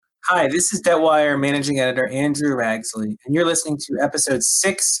Hi, this is DebtWire Managing Editor Andrew Ragsley, and you're listening to episode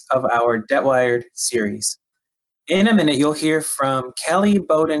 6 of our DebtWired series. In a minute, you'll hear from Kelly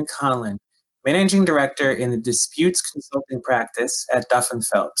Bowden Conlin, Managing Director in the Disputes Consulting Practice at Duff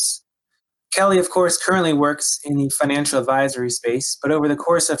 & Phelps. Kelly, of course, currently works in the financial advisory space, but over the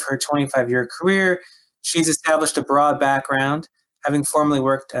course of her 25-year career, she's established a broad background, having formerly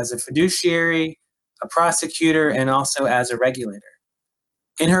worked as a fiduciary, a prosecutor, and also as a regulator.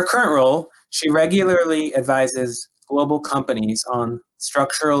 In her current role, she regularly advises global companies on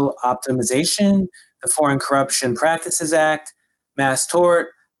structural optimization, the Foreign Corrupt Practices Act, mass tort,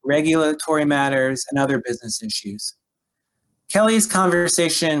 regulatory matters, and other business issues. Kelly's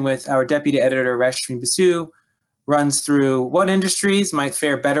conversation with our deputy editor, Rashmi Basu, runs through what industries might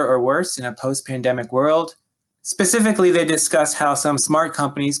fare better or worse in a post-pandemic world. Specifically, they discuss how some smart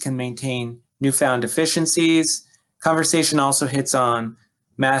companies can maintain newfound efficiencies. Conversation also hits on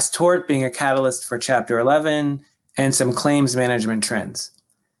mass tort being a catalyst for Chapter 11, and some claims management trends.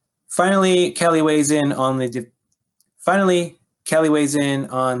 Finally, Kelly weighs in on the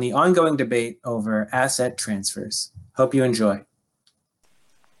ongoing debate over asset transfers. Hope you enjoy.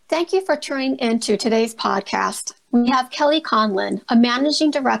 Thank you for tuning into today's podcast. We have Kelly Conlin, a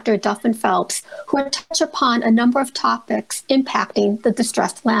managing director at Duff & Phelps, who will touch upon a number of topics impacting the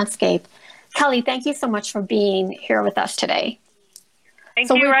distressed landscape. Kelly, thank you so much for being here with us today. Thank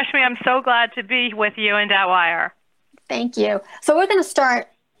you, Rashmi. I'm so glad to be with you in DebtWire. Thank you. So we're going to start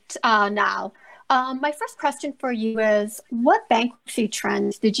now. My first question for you is, what bankruptcy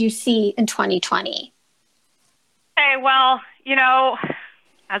trends did you see in 2020? Hey, well,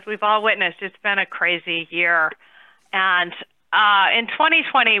 as we've all witnessed, it's been a crazy year. And in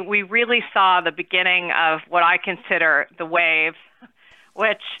 2020, we really saw the beginning of what I consider the wave,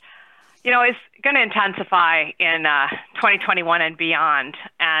 which is going to intensify in 2021 and beyond.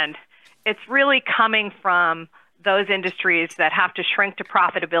 And it's really coming from those industries that have to shrink to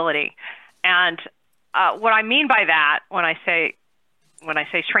profitability. And what I mean by that, when I say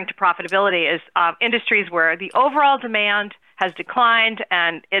shrink to profitability, is industries where the overall demand has declined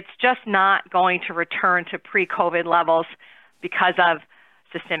and it's just not going to return to pre-COVID levels because of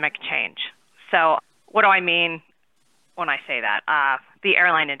systemic change. So what do I mean when I say that? The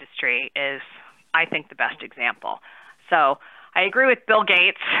airline industry is, I think, the best example. So I agree with Bill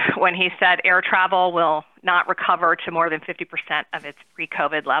Gates when he said air travel will not recover to more than 50% of its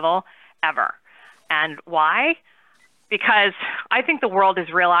pre-COVID level ever. And why? Because I think the world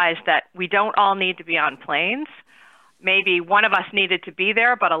has realized that we don't all need to be on planes. Maybe one of us needed to be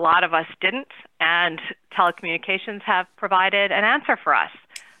there, but a lot of us didn't. And telecommunications have provided an answer for us.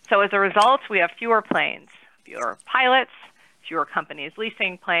 So as a result, we have fewer planes, fewer pilots, fewer companies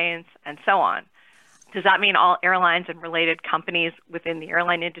leasing planes, and so on. Does that mean all airlines and related companies within the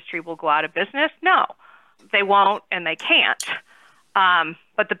airline industry will go out of business? No, they won't and they can't.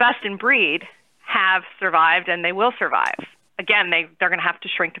 But the best in breed have survived and they will survive. Again, they're going to have to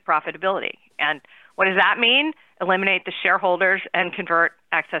shrink to profitability. And what does that mean? Eliminate the shareholders and convert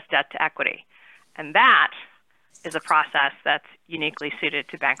excess debt to equity. And that is a process that's uniquely suited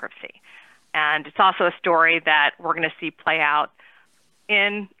to bankruptcy. And it's also a story that we're going to see play out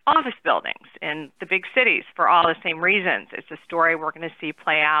in office buildings in the big cities for all the same reasons. It's a story we're going to see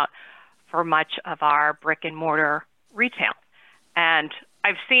play out for much of our brick and mortar retail. And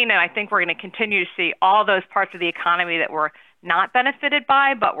I've seen, and I think we're going to continue to see all those parts of the economy that were not benefited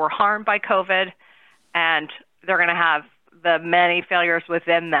by, but were harmed by COVID. And they're going to have the many failures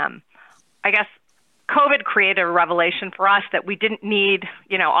within them. I guess COVID created a revelation for us that we didn't need,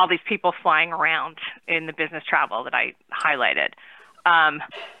 all these people flying around in the business travel that I highlighted.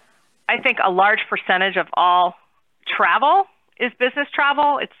 I think a large percentage of all travel is business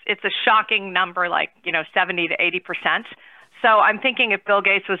travel. It's a shocking number, 70 to 80%. So I'm thinking if Bill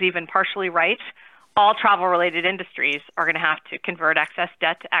Gates was even partially right, all travel-related industries are going to have to convert excess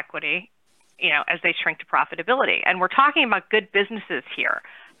debt to equity, as they shrink to profitability. And we're talking about good businesses here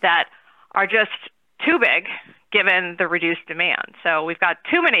that are just too big given the reduced demand. So we've got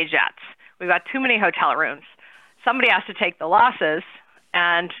too many jets. We've got too many hotel rooms. Somebody has to take the losses.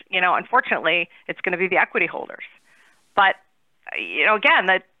 And, unfortunately, it's going to be the equity holders. But,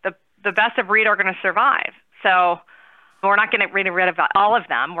 again, the best of breed are going to survive. So we're not getting rid of all of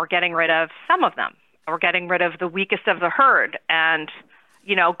them. We're getting rid of some of them. We're getting rid of the weakest of the herd and,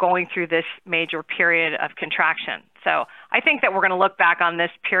 going through this major period of contraction. So I think that we're going to look back on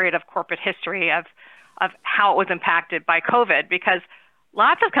this period of corporate history of how it was impacted by COVID, because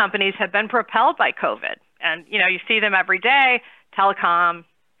lots of companies have been propelled by COVID. And, you see them every day, telecom,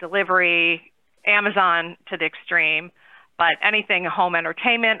 delivery, Amazon to the extreme. but anything home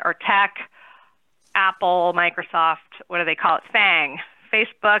entertainment or tech, Apple, Microsoft, what do they call it? FANG,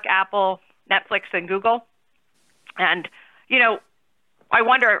 Facebook, Apple, Netflix, and Google. And, I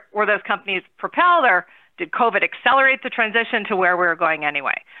wonder, were those companies propelled, or did COVID accelerate the transition to where we were going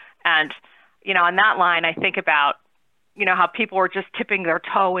anyway? And, on that line, I think about, how people were just tipping their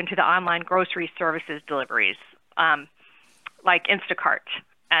toe into the online grocery services deliveries, like Instacart.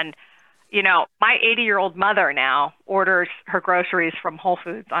 And, my 80-year-old mother now orders her groceries from Whole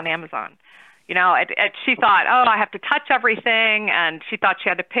Foods on Amazon. She thought, I have to touch everything, and she thought she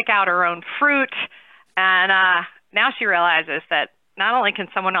had to pick out her own fruit. And now she realizes that not only can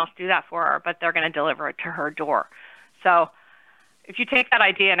someone else do that for her, but they're going to deliver it to her door. So if you take that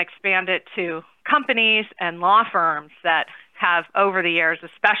idea and expand it to companies and law firms that have, over the years,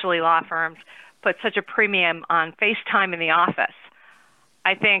 especially law firms, put such a premium on face time in the office,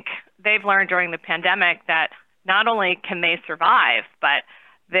 I think they've learned during the pandemic that not only can they survive, but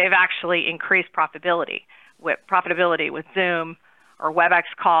they've actually increased profitability with Zoom or WebEx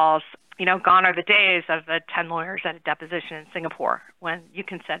calls. Gone are the days of the 10 lawyers at a deposition in Singapore, when you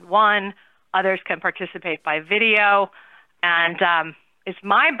can send one, others can participate by video. And it's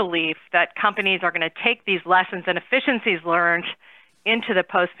my belief that companies are going to take these lessons and efficiencies learned into the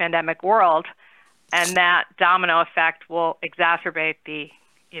post-pandemic world, and that domino effect will exacerbate the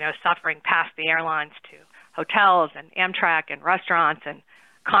suffering past the airlines to hotels and Amtrak and restaurants and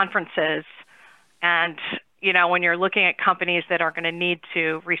conferences. And when you're looking at companies that are going to need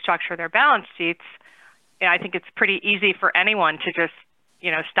to restructure their balance sheets, I think it's pretty easy for anyone to just,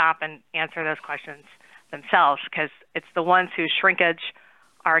 stop and answer those questions themselves, because it's the ones whose shrinkage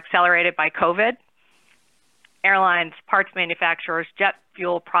are accelerated by COVID. Airlines, parts manufacturers, jet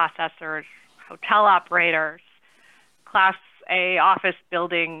fuel processors, hotel operators, Class A office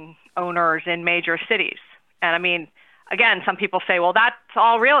building owners in major cities. And again, some people say, well, that's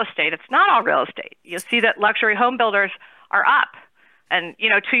all real estate. It's not all real estate. You'll see that luxury home builders are up. And,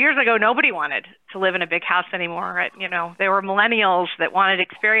 2 years ago, nobody wanted to live in a big house anymore. They were millennials that wanted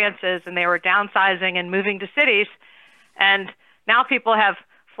experiences, and they were downsizing and moving to cities. And now people have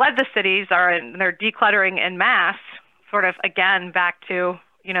fled the cities, and they're decluttering en masse, sort of, again, back to,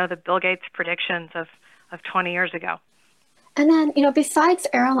 the Bill Gates predictions of 20 years ago. And then, besides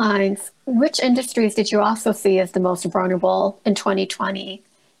airlines, which industries did you also see as the most vulnerable in 2020?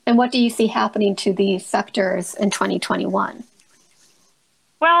 And what do you see happening to these sectors in 2021?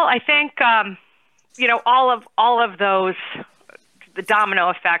 Well, I think, all of those, the domino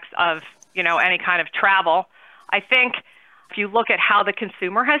effects of, any kind of travel. I think if you look at how the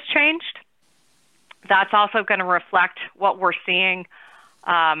consumer has changed, that's also going to reflect what we're seeing,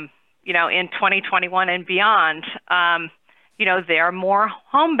 in 2021 and beyond. They're more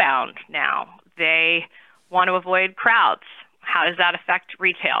homebound now. They want to avoid crowds. How does that affect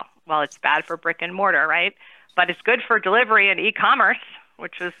retail? Well, it's bad for brick and mortar, right? But it's good for delivery and e-commerce,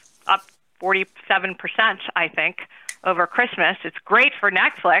 which was up 47%, I think, over Christmas. It's great for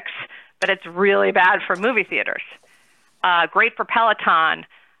Netflix, but it's really bad for movie theaters. Great for Peloton,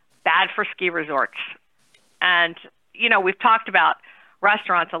 bad for ski resorts. And, we've talked about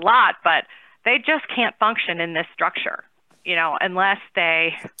restaurants a lot, but they just can't function in this structure, unless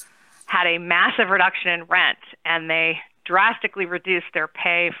they had a massive reduction in rent and they drastically reduced their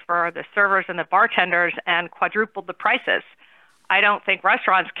pay for the servers and the bartenders and quadrupled the prices. I don't think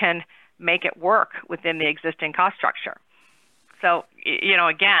restaurants can make it work within the existing cost structure. So,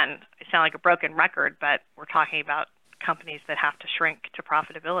 again, I sound like a broken record, but we're talking about companies that have to shrink to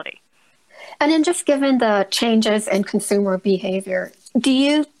profitability. And then just given the changes in consumer behavior, do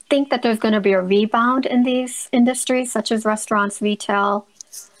you think that there's going to be a rebound in these industries, such as restaurants, retail,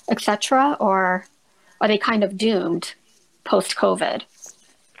 et cetera, or are they kind of doomed post-COVID?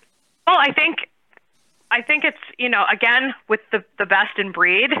 Well, I think it's, again, with the best in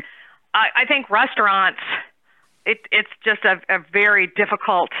breed, I think restaurants, it's just a very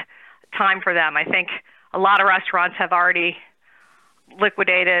difficult time for them. I think a lot of restaurants have already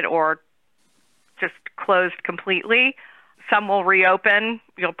liquidated or just closed completely. Some will reopen.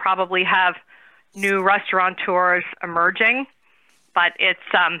 You'll probably have new restaurateurs emerging, but it's,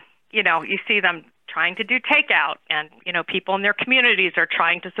 you see them trying to do takeout, and, people in their communities are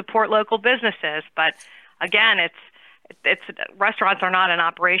trying to support local businesses. But again, it's restaurants are not an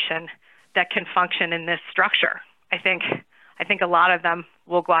operation that can function in this structure. I think a lot of them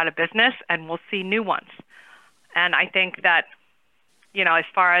will go out of business, and we'll see new ones. And I think that, as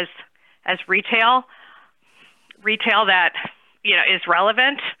far as retail that, is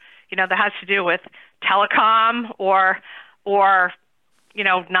relevant, that has to do with telecom or,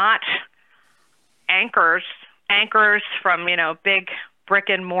 not anchors anchors from, big brick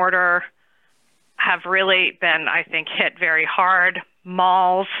and mortar have really been, I think, hit very hard.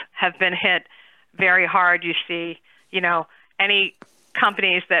 Malls have been hit very hard. You see, any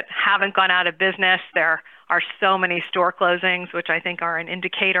companies that haven't gone out of business, there are so many store closings, which I think are an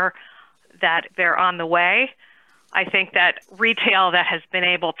indicator that they're on the way. I think that retail that has been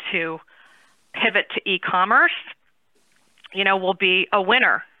able to pivot to e-commerce, will be a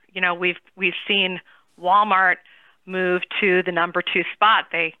winner. We've seen Walmart move to the number 2 spot.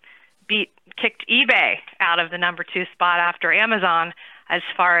 They kicked eBay out of the number 2 spot after Amazon as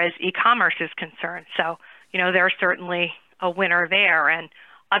far as e-commerce is concerned. So, there's certainly a winner there, and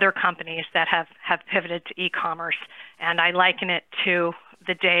other companies that have pivoted to e-commerce. And I liken it to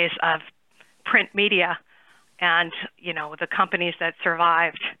the days of print media, and, the companies that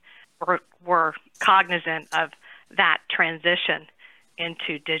survived were cognizant of that transition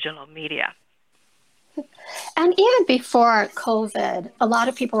into digital media. And even before COVID, a lot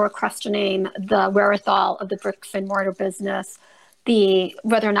of people were questioning the wherewithal of the bricks and mortar business,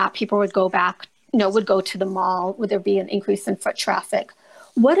 whether or not people would go back, would go to the mall, would there be an increase in foot traffic?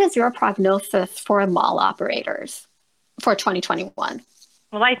 What is your prognosis for mall operators for 2021?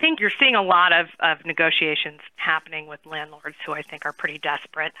 Well, I think you're seeing a lot of negotiations happening with landlords who I think are pretty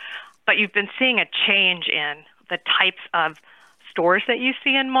desperate. But you've been seeing a change in the types of stores that you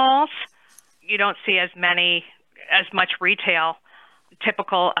see in malls. You don't see as much retail,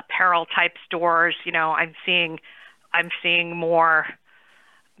 typical apparel type stores. I'm seeing more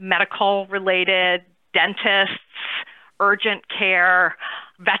medical related, dentists, urgent care,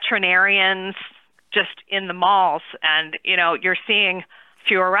 veterinarians just in the malls. And, you're seeing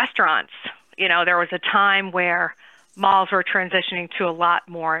fewer restaurants. There was a time where malls were transitioning to a lot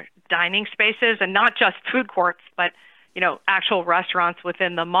more dining spaces, and not just food courts, but, actual restaurants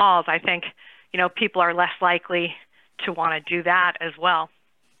within the malls. I think, people are less likely to want to do that as well.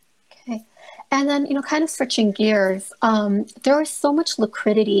 Okay. And then, kind of switching gears, there was so much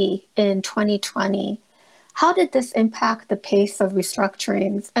liquidity in 2020. How did this impact the pace of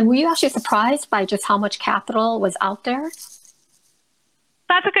restructurings? And were you actually surprised by just how much capital was out there?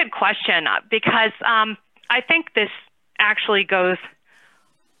 That's a good question, because I think this actually goes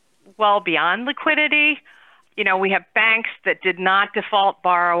well beyond liquidity. We have banks that did not default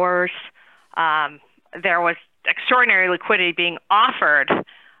borrowers. There was extraordinary liquidity being offered,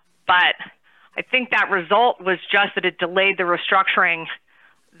 but I think that result was just that it delayed the restructuring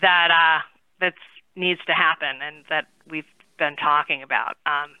that needs to happen and that we've been talking about.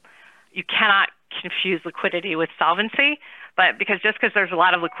 You cannot confuse liquidity with solvency, but because there's a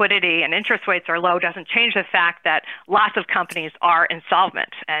lot of liquidity and interest rates are low doesn't change the fact that lots of companies are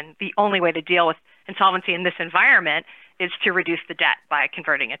insolvent. And the only way to deal with insolvency in this environment is to reduce the debt by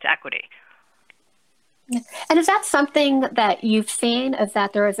converting it to equity. And is that something that you've seen, is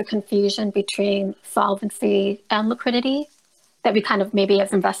that there is a confusion between solvency and liquidity? That we kind of maybe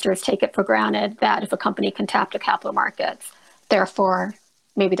as investors take it for granted that if a company can tap the capital markets, therefore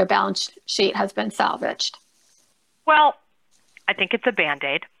maybe their balance sheet has been salvaged? Well, I think it's a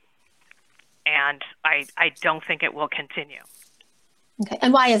Band-Aid, and I don't think it will continue. Okay,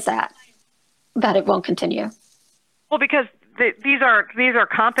 and why is that it won't continue? Well, because these are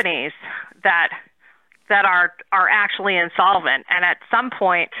companies that are actually insolvent, and at some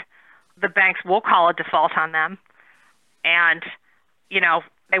point, the banks will call a default on them, and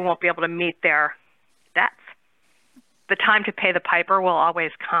they won't be able to meet their debts. The time to pay the piper will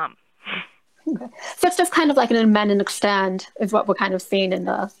always come. Okay. So it's just kind of like an amend and extend is what we're kind of seeing in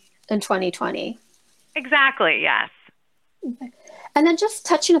 2020. Exactly, yes. Okay. And then just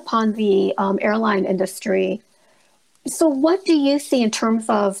touching upon the airline industry. So what do you see in terms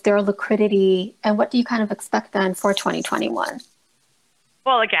of their liquidity, and what do you kind of expect then for 2021?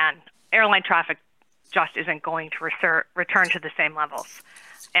 Well, again, airline traffic just isn't going to return to the same levels.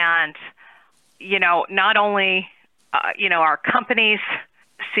 And, not only, are companies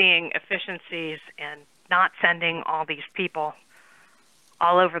seeing efficiencies in not sending all these people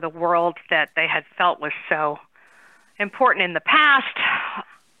all over the world that they had felt was so important in the past.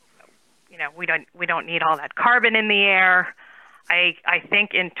 We don't need all that carbon in the air. I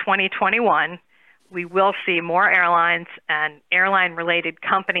think in 2021 we will see more airlines and airline-related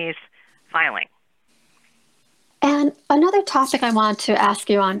companies filing. And another topic I want to ask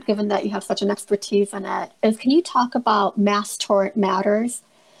you on, given that you have such an expertise in it, is can you talk about mass tort matters?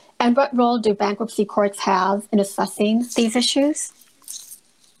 And what role do bankruptcy courts have in assessing these issues?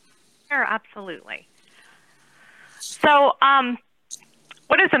 Sure, absolutely. So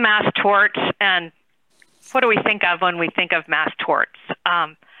what is a mass tort, and what do we think of when we think of mass torts?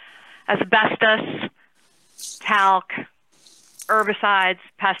 Asbestos, talc, herbicides,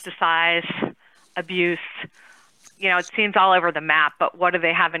 pesticides, abuse. It seems all over the map, but what do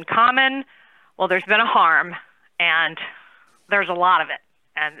they have in common? Well, there's been a harm, and there's a lot of it,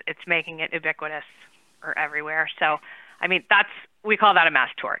 and it's making it ubiquitous or everywhere. So, we call that a mass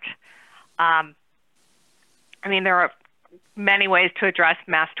tort. There are many ways to address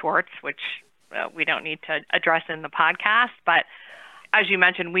mass torts, which we don't need to address in the podcast. But as you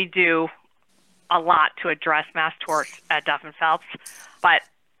mentioned, we do a lot to address mass torts at Duff & Phelps. But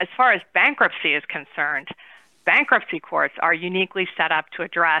as far as bankruptcy is concerned, bankruptcy courts are uniquely set up to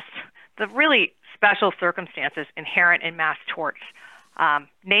address the really special circumstances inherent in mass torts,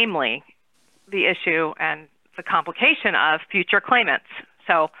 namely the issue and the complication of future claimants.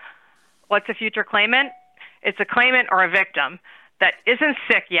 So what's a future claimant? It's a claimant or a victim that isn't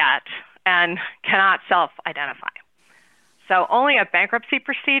sick yet and cannot self-identify. So only a bankruptcy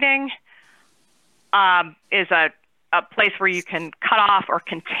proceeding is a place where you can cut off or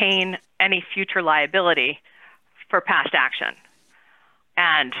contain any future liability for past action.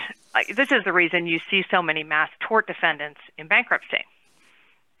 And this is the reason you see so many mass tort defendants in bankruptcy.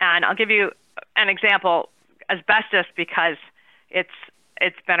 And I'll give you an example, asbestos, because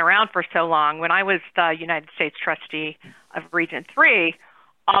it's been around for so long. When I was the United States trustee of Region 3,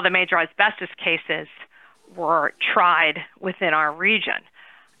 all the major asbestos cases were tried within our region.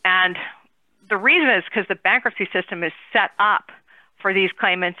 And the reason is because the bankruptcy system is set up for these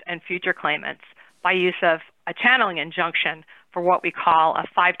claimants and future claimants by use of a channeling injunction for what we call a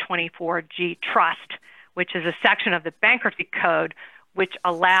 524G trust, which is a section of the bankruptcy code which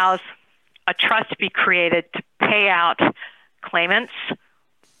allows a trust to be created to pay out claimants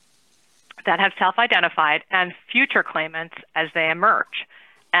that have self-identified and future claimants as they emerge.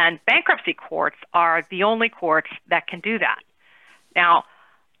 And bankruptcy courts are the only courts that can do that. Now,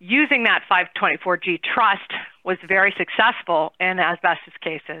 using that 524G trust was very successful in asbestos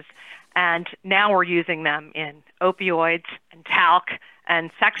cases, and now we're using them in opioids and talc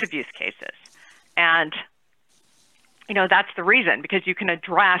and sex abuse cases. And, that's the reason, because you can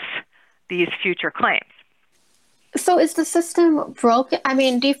address these future claims. So is the system broken?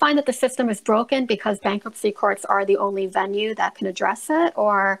 Do you find that the system is broken because bankruptcy courts are the only venue that can address it?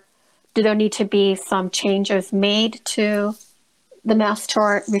 Or do there need to be some changes made to the mass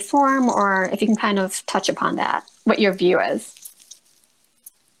tort reform? Or if you can kind of touch upon that, what your view is?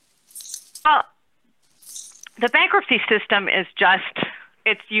 Well, the bankruptcy system is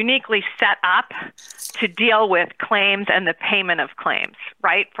it's uniquely set up to deal with claims and the payment of claims,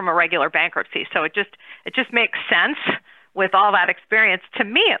 right, from a regular bankruptcy. So it just makes sense with all that experience, to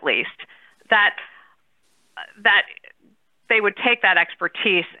me at least, that they would take that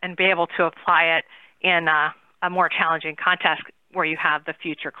expertise and be able to apply it in a more challenging context where you have the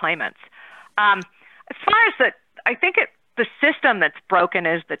future claimants. As far as I think the system that's broken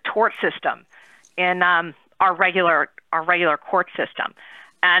is the tort system in our regular court system.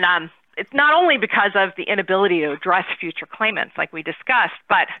 And it's not only because of the inability to address future claimants like we discussed,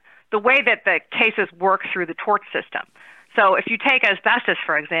 but the way that the cases work through the tort system. So if you take asbestos,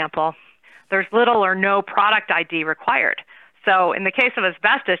 for example, there's little or no product ID required. So in the case of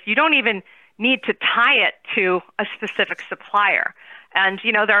asbestos, you don't even need to tie it to a specific supplier. And,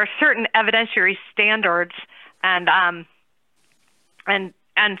 there are certain evidentiary standards and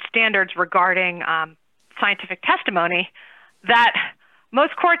standards regarding scientific testimony that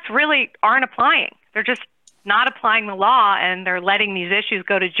most courts really aren't applying. They're just not applying the law, and they're letting these issues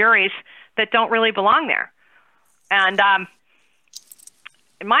go to juries that don't really belong there. And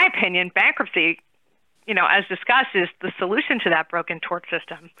in my opinion, bankruptcy, as discussed, is the solution to that broken tort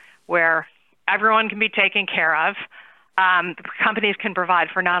system where everyone can be taken care of. The companies can provide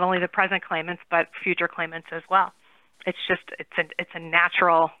for not only the present claimants, but future claimants as well. It's a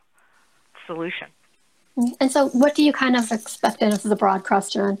natural solution. And so what do you kind of expect, and this is a broad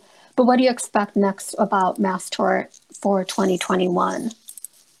question, but what do you expect next about mass tort for 2021?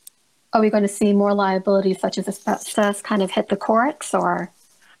 Are we going to see more liabilities such as asbestos kind of hit the courts, or?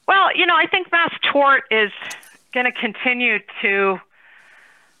 Well, I think mass tort is going to continue to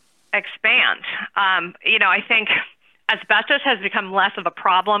expand. I think asbestos has become less of a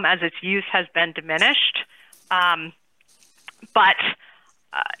problem as its use has been diminished. But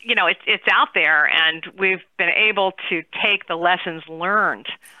it's out there, and we've been able to take the lessons learned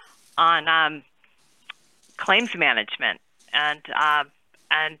on claims management and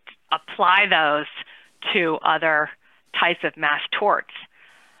apply those to other types of mass torts.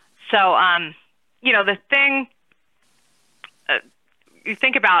 So, the thing you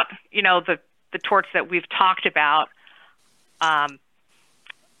think about, the torts that we've talked about, and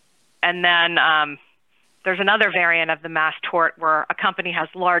then there's another variant of the mass tort where a company has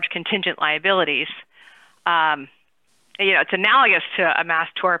large contingent liabilities. It's analogous to a mass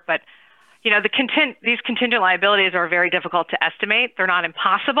tort, but these contingent liabilities are very difficult to estimate. They're not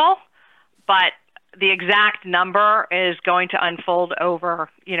impossible, but the exact number is going to unfold over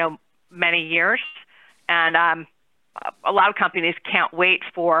many years, and a lot of companies can't wait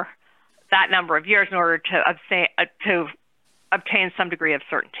for that number of years in order to obtain some degree of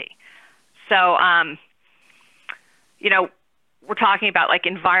certainty. So, we're talking about like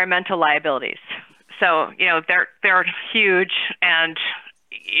environmental liabilities. So, they're huge, and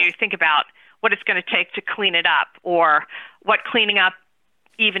you think about what it's going to take to clean it up, or what cleaning up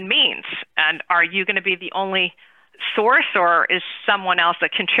even means. And are you going to be the only source, or is someone else a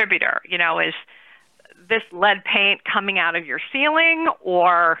contributor? Is this lead paint coming out of your ceiling,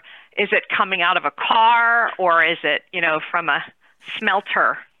 or is it coming out of a car, or is it, from a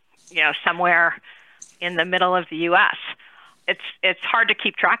smelter, somewhere in the middle of the U.S.? It's hard to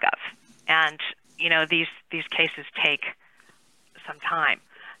keep track of, and these cases take some time.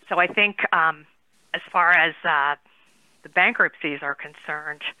 So I think as far as the bankruptcies are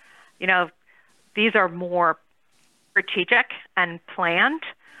concerned, these are more strategic and planned.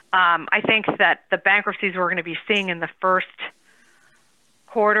 I think that the bankruptcies we're going to be seeing in the first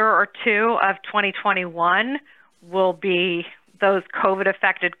quarter or two of 2021 will be those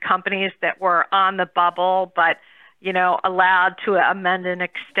COVID-affected companies that were on the bubble, but allowed to amend and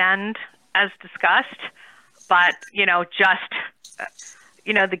extend as discussed. But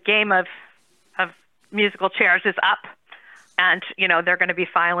the game of musical chairs is up, and they're going to be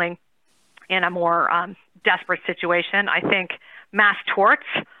filing in a more desperate situation. I think mass torts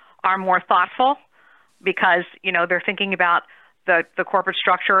are more thoughtful because they're thinking about the corporate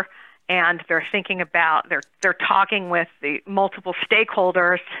structure, and they're thinking about they're talking with the multiple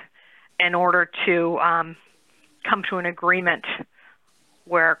stakeholders in order to come to an agreement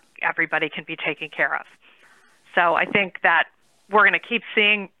where everybody can be taken care of. So I think that we're going to keep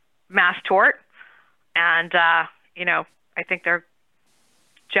seeing mass tort, and I think they're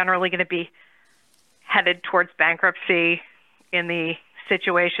generally going to be headed towards bankruptcy in the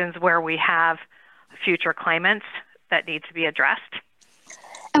situations where we have future claimants that need to be addressed.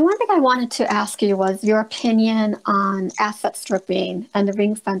 And one thing I wanted to ask you was your opinion on asset stripping and the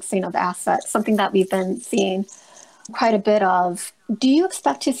ring fencing of assets, something that we've been seeing quite a bit of. Do you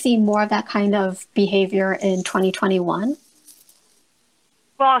expect to see more of that kind of behavior in 2021?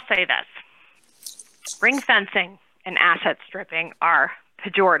 Well, I'll say this. Ring fencing and asset stripping are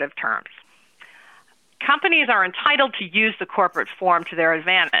pejorative terms. Companies are entitled to use the corporate form to their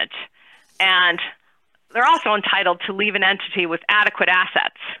advantage, and they're also entitled to leave an entity with adequate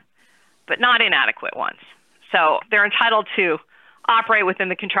assets, but not inadequate ones. So they're entitled to operate within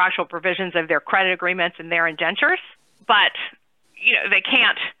the contractual provisions of their credit agreements and their indentures, but they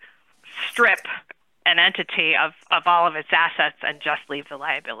can't strip an entity of all of its assets and just leave the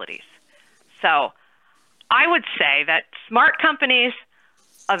liabilities. So I would say that smart companies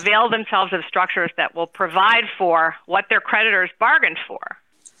avail themselves of structures that will provide for what their creditors bargained for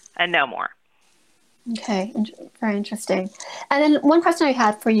and no more. Okay, very interesting. And then one question I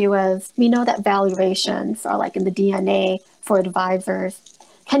had for you is, we know that valuations are like in the DNA for advisors.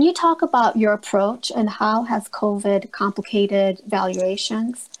 Can you talk about your approach and how has COVID complicated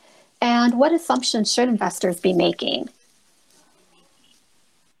valuations? And what assumptions should investors be making?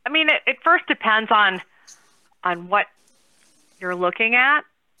 I mean, it first depends on what you're looking at,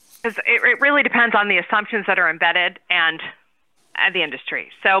 because it really depends on the assumptions that are embedded and the industry.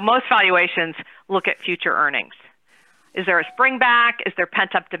 So most valuations look at future earnings. Is there a spring back? Is there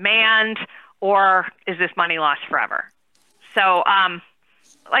pent-up demand? Or is this money lost forever? So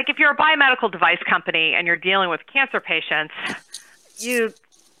like if you're a biomedical device company and you're dealing with cancer patients, you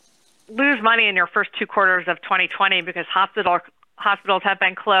lose money in your first 2 quarters of 2020 because hospitals have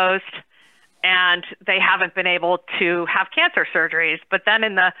been closed and they haven't been able to have cancer surgeries. But then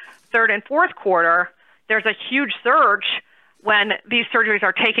in the 3rd and 4th quarter, there's a huge surge when these surgeries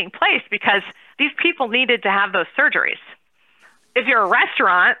are taking place because these people needed to have those surgeries. If you're a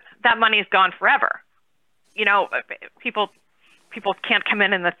restaurant, that money is gone forever. People can't come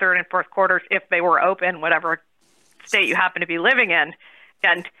in the 3rd and 4th quarters if they were open, whatever state you happen to be living in,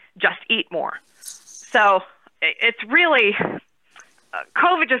 and just eat more. So it's really,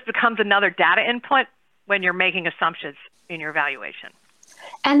 COVID just becomes another data input when you're making assumptions in your valuation.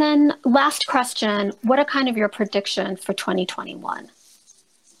 And then last question, what are kind of your predictions for 2021?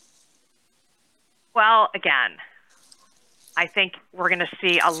 Well, again, I think we're going to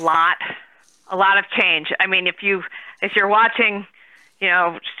see a lot of change. I mean, if you're watching,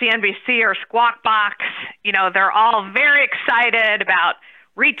 CNBC or Squawk Box, they're all very excited about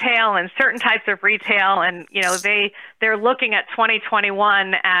retail and certain types of retail. And, they're looking at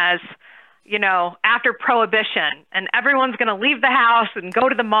 2021 as, after prohibition, and everyone's going to leave the house and go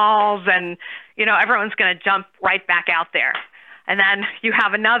to the malls, and, everyone's going to jump right back out there. And then you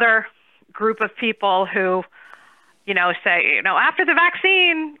have another group of people who, say, after the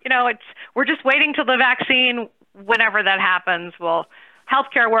vaccine, we're just waiting till the vaccine, whenever that happens. Well,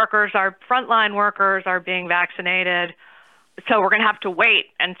 healthcare workers, our frontline workers are being vaccinated, so we're going to have to wait.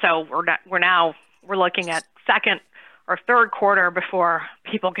 And so we're looking at second or third quarter before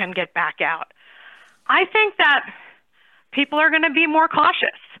people can get back out. I think that people are going to be more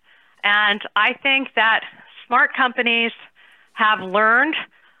cautious, and I think that smart companies have learned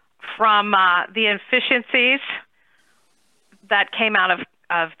from the efficiencies that came out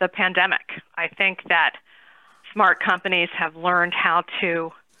of the pandemic. I think that smart companies have learned how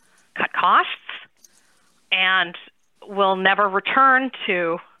to cut costs and will never return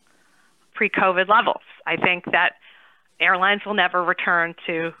to pre-COVID levels. I think that airlines will never return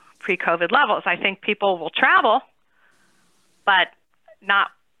to pre-COVID levels. I think people will travel, but not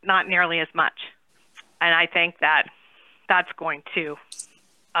nearly as much. And I think that that's going to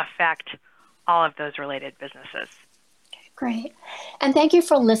affect all of those related businesses. Great. And thank you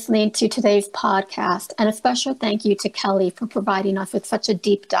for listening to today's podcast. And a special thank you to Kelly for providing us with such a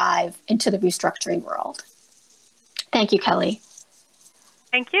deep dive into the restructuring world. Thank you, Kelly.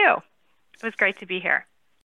 Thank you. It was great to be here.